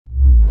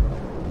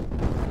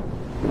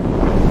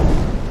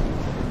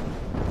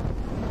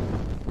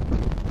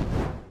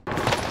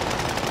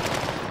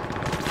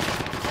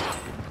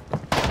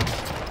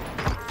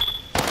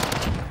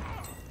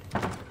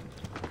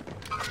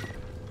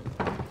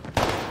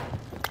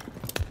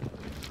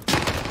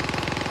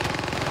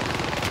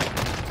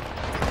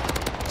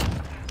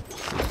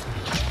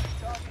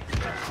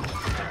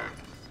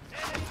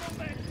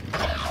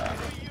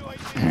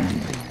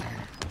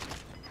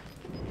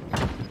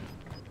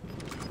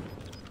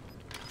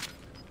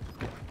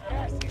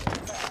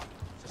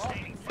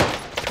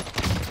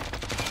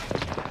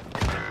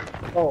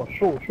Oh,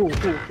 shoot.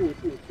 Reinforcements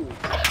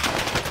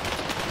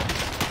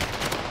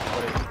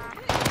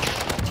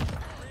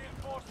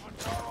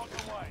are on the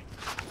way.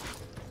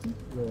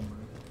 Yeah, man.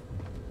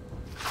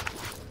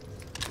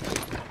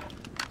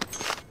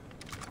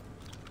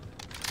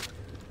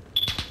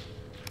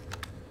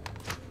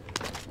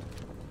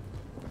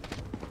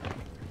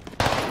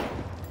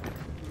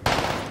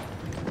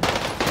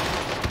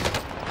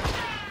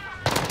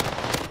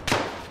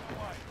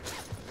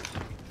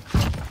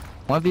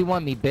 One v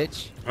one me,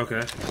 bitch.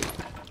 Okay.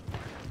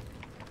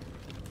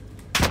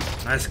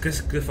 Nice,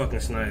 good fucking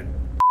snipe.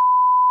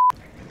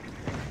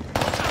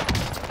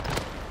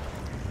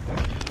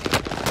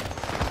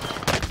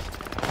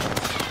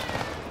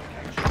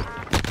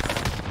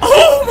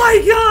 Oh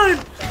my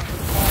god!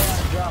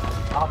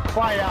 I'll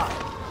fire.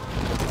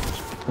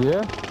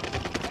 Yeah?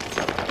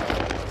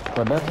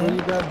 But that's where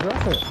you got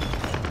drop it.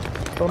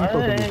 I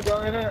ain't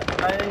going in. I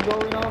ain't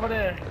going over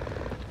there.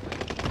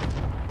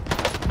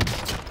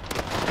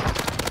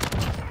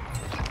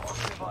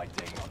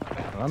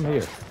 I'm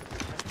here.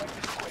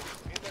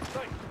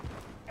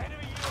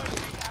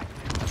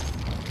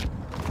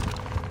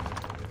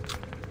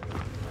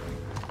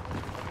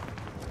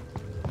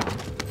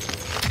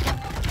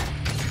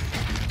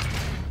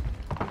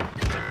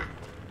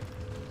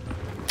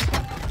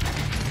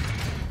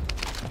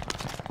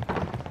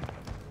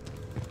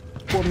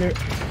 Put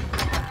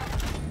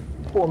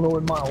me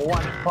with my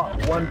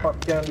one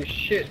pop can be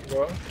shit,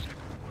 bro.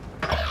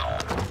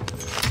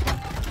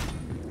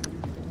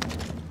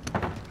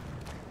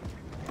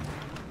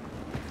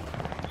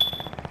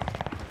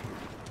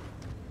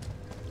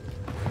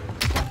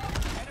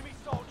 Enemy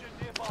soldiers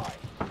nearby.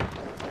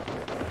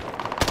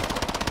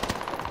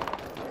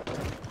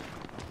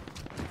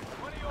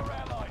 One of your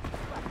allies is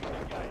back in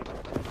the game.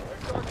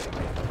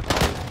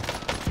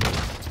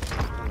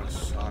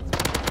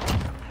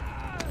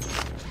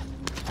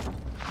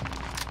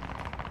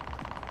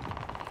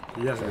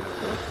 Yes,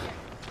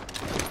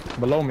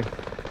 Below me.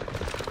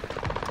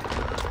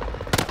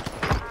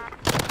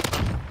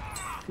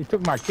 He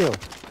took my kill.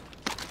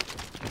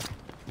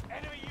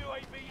 Enemy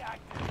UAV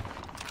active.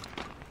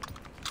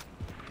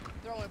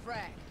 Throwing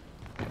frag.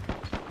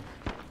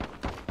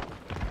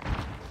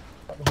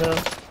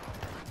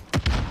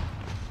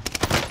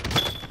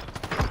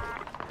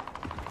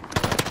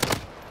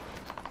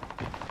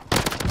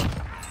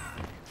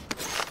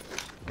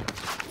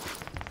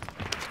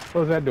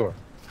 Close that door.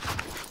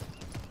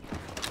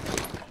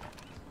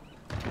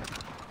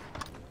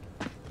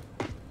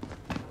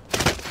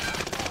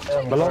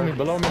 Below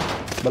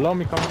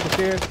me, come up the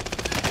stairs.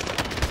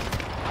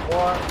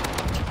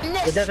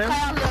 Next,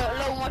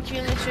 low watch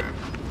you listen.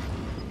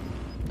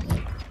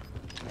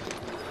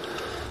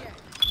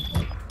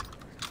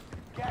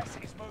 Gas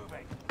is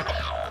moving.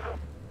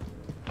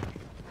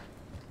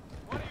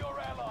 One of your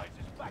allies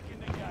is back in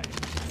the game.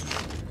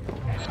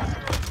 Enemy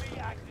UAV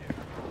active.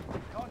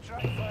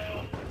 Contract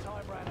failed. The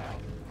time ran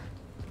out.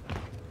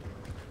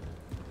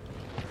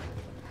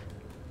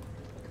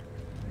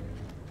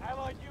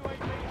 Allied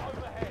UAV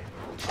overhead.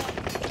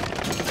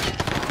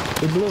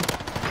 He blew.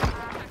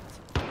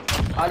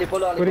 Ali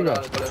polo, Ali Where'd he polo,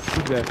 go? Ali polo.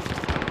 He's dead.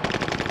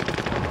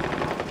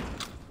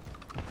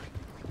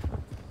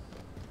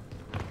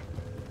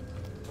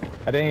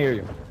 I didn't hear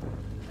you.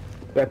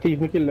 That thief,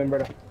 we killed him,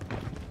 brother.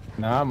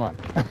 Nah, man.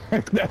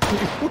 That's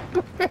you.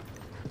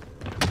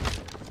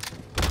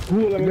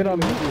 I've been on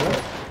mute,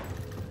 right?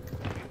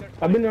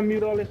 I've been on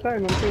mute all this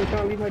time. I'm saying I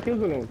can't leave my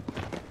kills alone.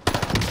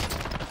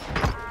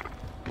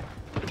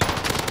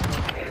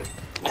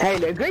 Hey,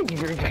 they're great. You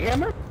drink a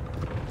hammer?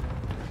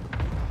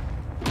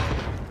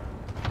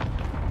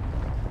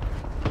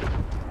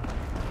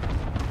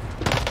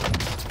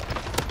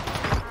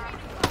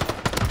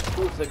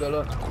 Who's the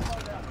girl?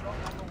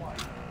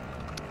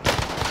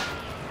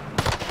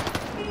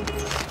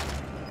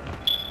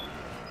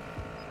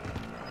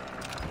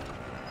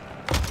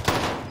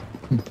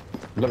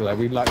 Look like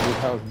we locked this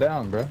house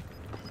down, bro.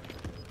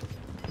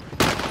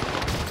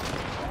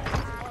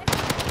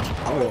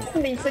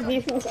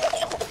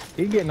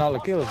 He getting all the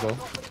kills though.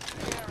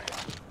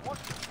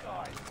 Watch the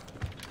skies.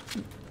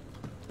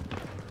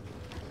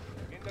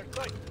 In their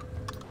sight.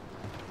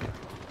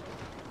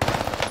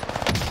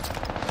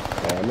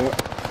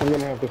 I'm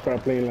gonna have to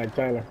start playing like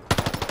Tyler.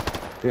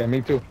 Yeah,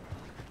 me too.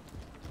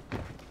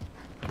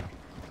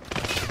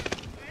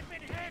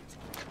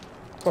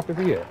 Fuck is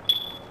he at?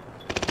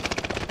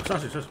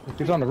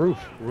 He's on the roof.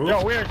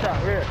 Yo, where shot?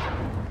 Where?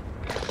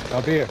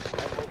 Up here.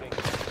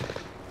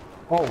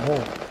 Oh.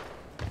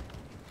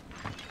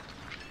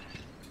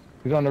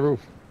 He's on the roof.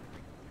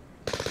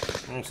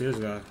 I don't see this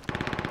guy.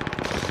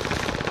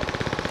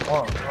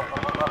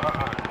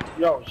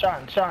 Yo,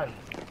 Sean.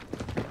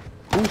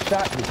 Who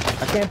shot you?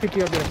 I can't pick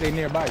you up if they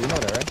nearby. You know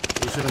that,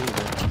 right? You should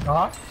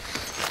have.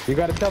 You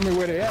gotta tell me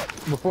where they at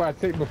before I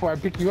pick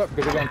you up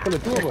because they're gonna kill the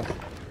two of us.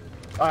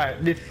 All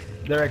right, this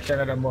direction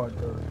of the mud.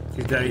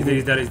 He's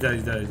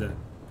dead.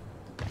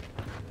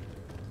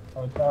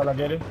 Oh, Tyler,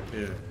 get it?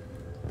 Yeah.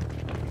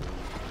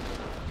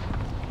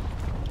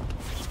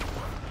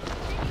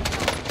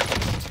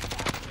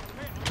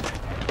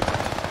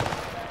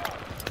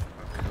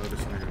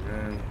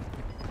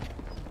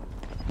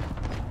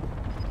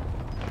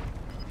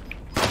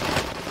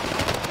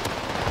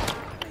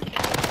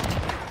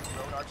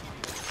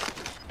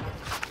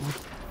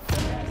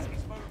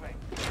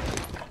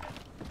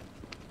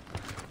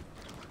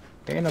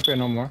 ain't up here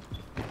no more.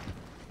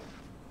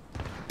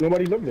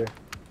 Nobody's up there.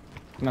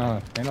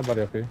 No, ain't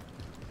nobody up here.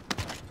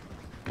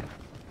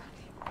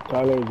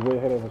 Tyler is way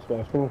ahead of us,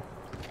 fast. Come on.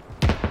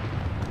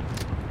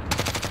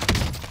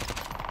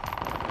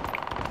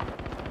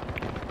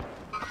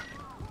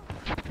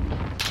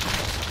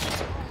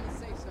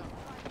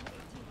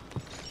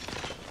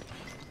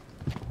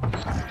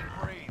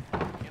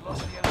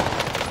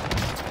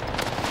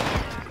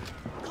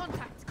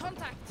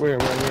 Where?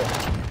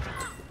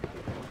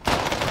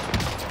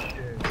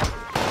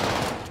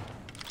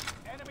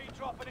 Enemy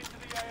dropping into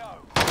the AO.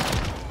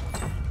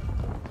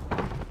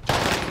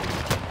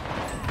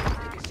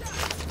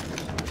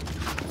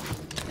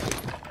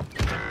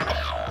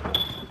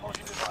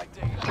 Positive ID.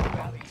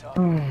 Bounty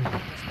target.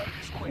 Let's make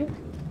this quick.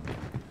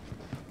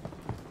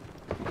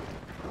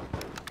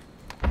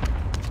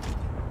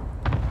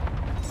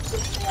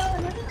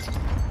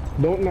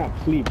 Don't nap,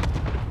 sleep.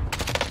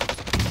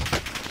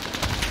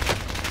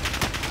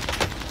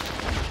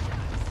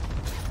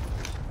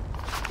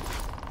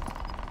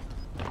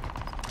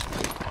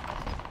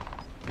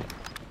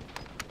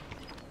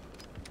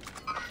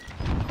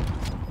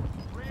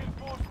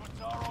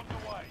 Reinforcements are on the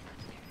way.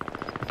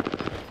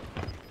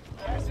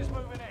 Gas is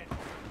moving in.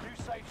 New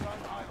safe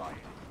zone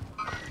highlighted.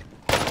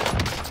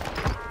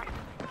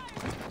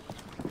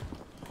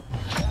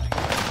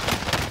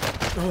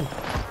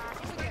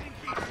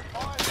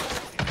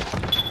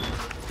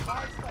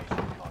 Fire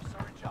station costs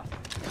are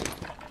adjusted.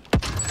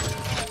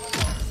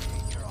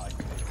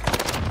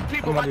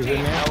 Somebody's in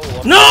there.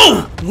 No!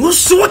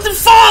 What the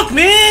fuck,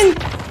 man?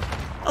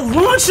 A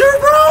launcher,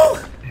 bro?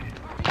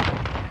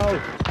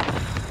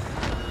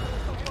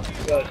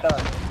 Yo,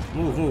 Sean.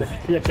 Move.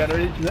 Yeah, can I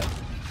reach that?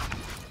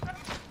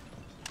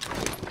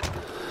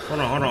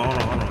 Hold on.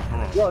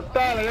 Yo,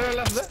 Tyler, you're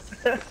left there.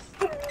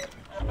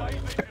 Stay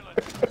vigilant.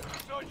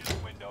 Resurgence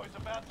window is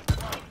about to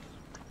close.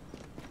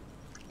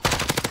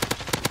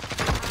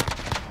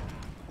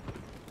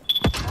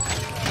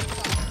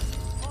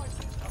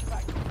 Prices are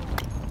back to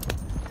normal.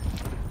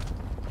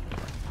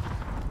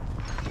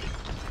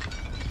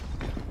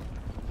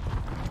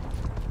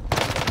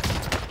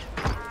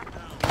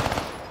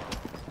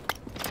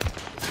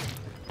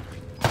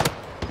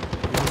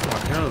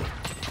 Help.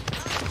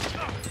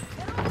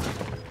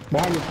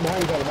 Behind us.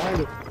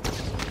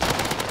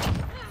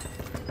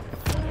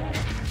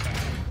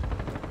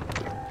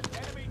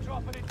 Enemy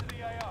dropping into the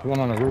AO. One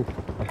on the roof.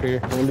 Up here.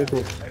 On this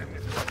one.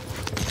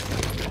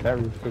 That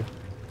roof too.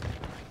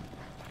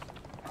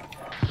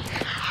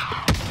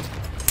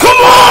 Come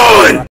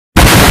on!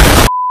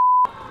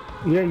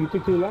 Yeah, you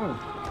took too long.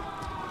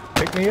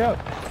 Pick me up.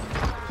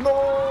 No!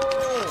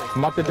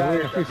 I'm about to die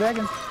in a few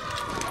seconds.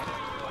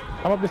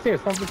 Come up the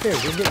stairs. You're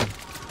getting me.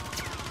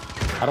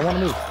 I don't want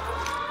to move.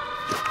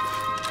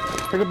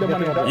 Pick up the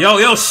money. Yo,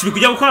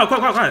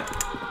 quiet.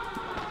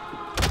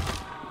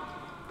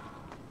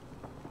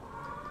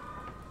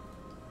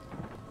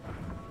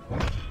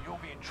 You're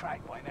being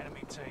tracked by an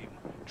enemy team.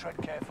 Tread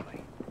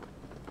carefully.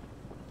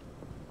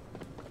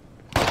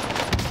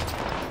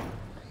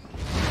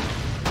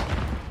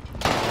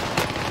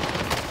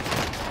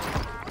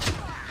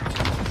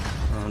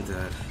 I'm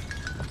dead.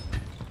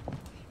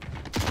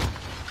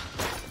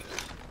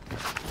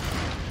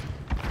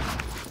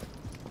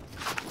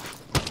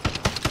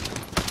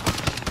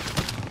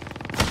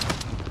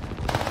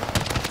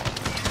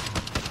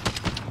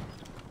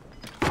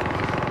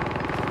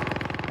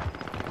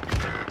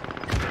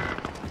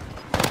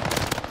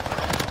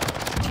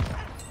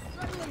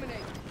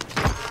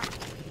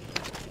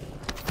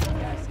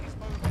 Gas is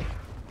moving.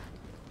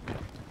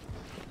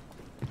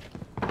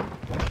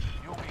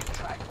 You're being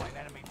tracked by an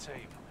enemy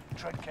team.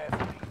 Tread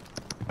carefully.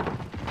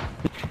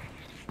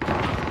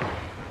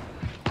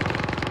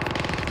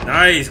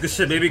 Nice, good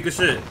shit, baby, good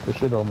shit. Good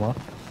shit, Omar.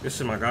 Good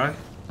shit, my guy.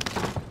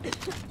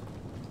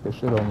 Good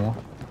shit, Omar.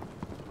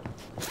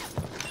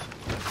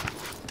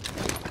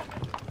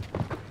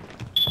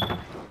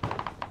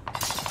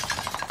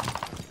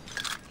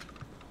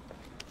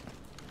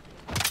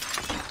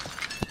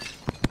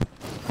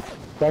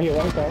 Right here,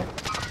 right there.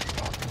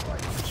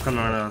 Come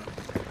on now.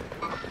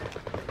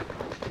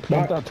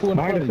 Behind us too.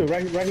 Right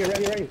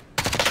here.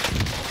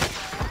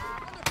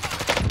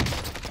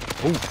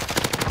 Ooh,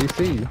 he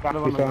see you. He's on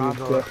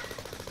his left.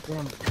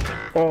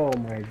 Oh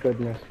my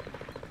goodness.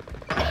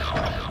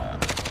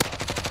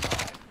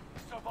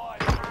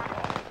 Survive.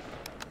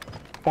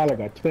 Tyler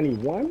got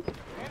 21?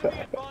 Enemy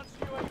advanced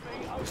UAV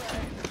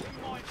overhead. Be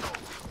mindful.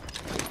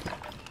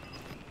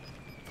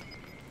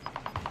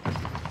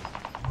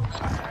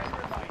 And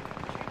remain.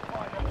 Keep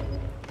fighting.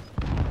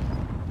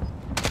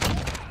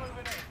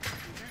 Moving in.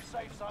 New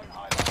safe zone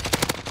highlighted.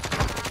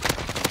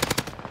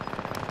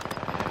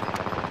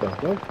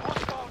 Uh-huh.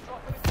 Hostile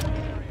dropping into the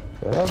area.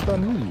 The hell's that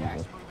mean? Gas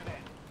moving in.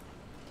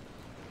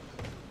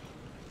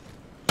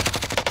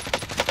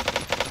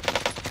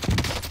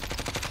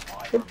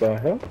 What the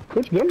hell?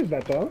 Which gun is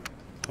that, Tyler?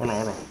 Hold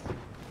on.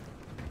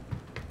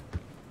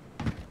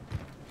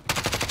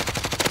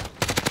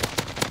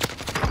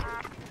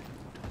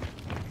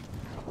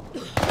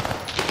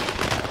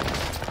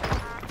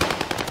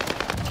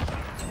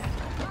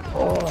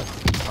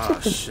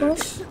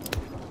 shit.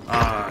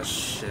 Ah,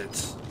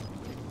 shit.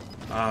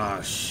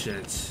 Ah,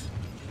 shit.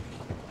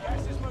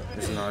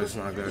 It's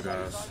not good,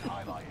 guys.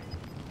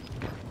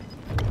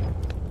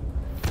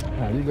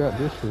 Nah, you got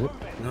this shit.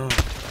 No.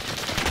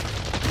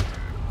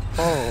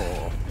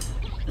 Oh.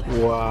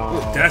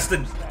 Wow. That's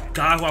the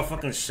guy who I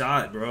fucking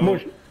shot, bro.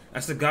 Mush.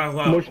 That's the guy who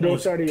I Mush, don't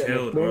almost start it yet,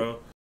 killed, Mush. bro.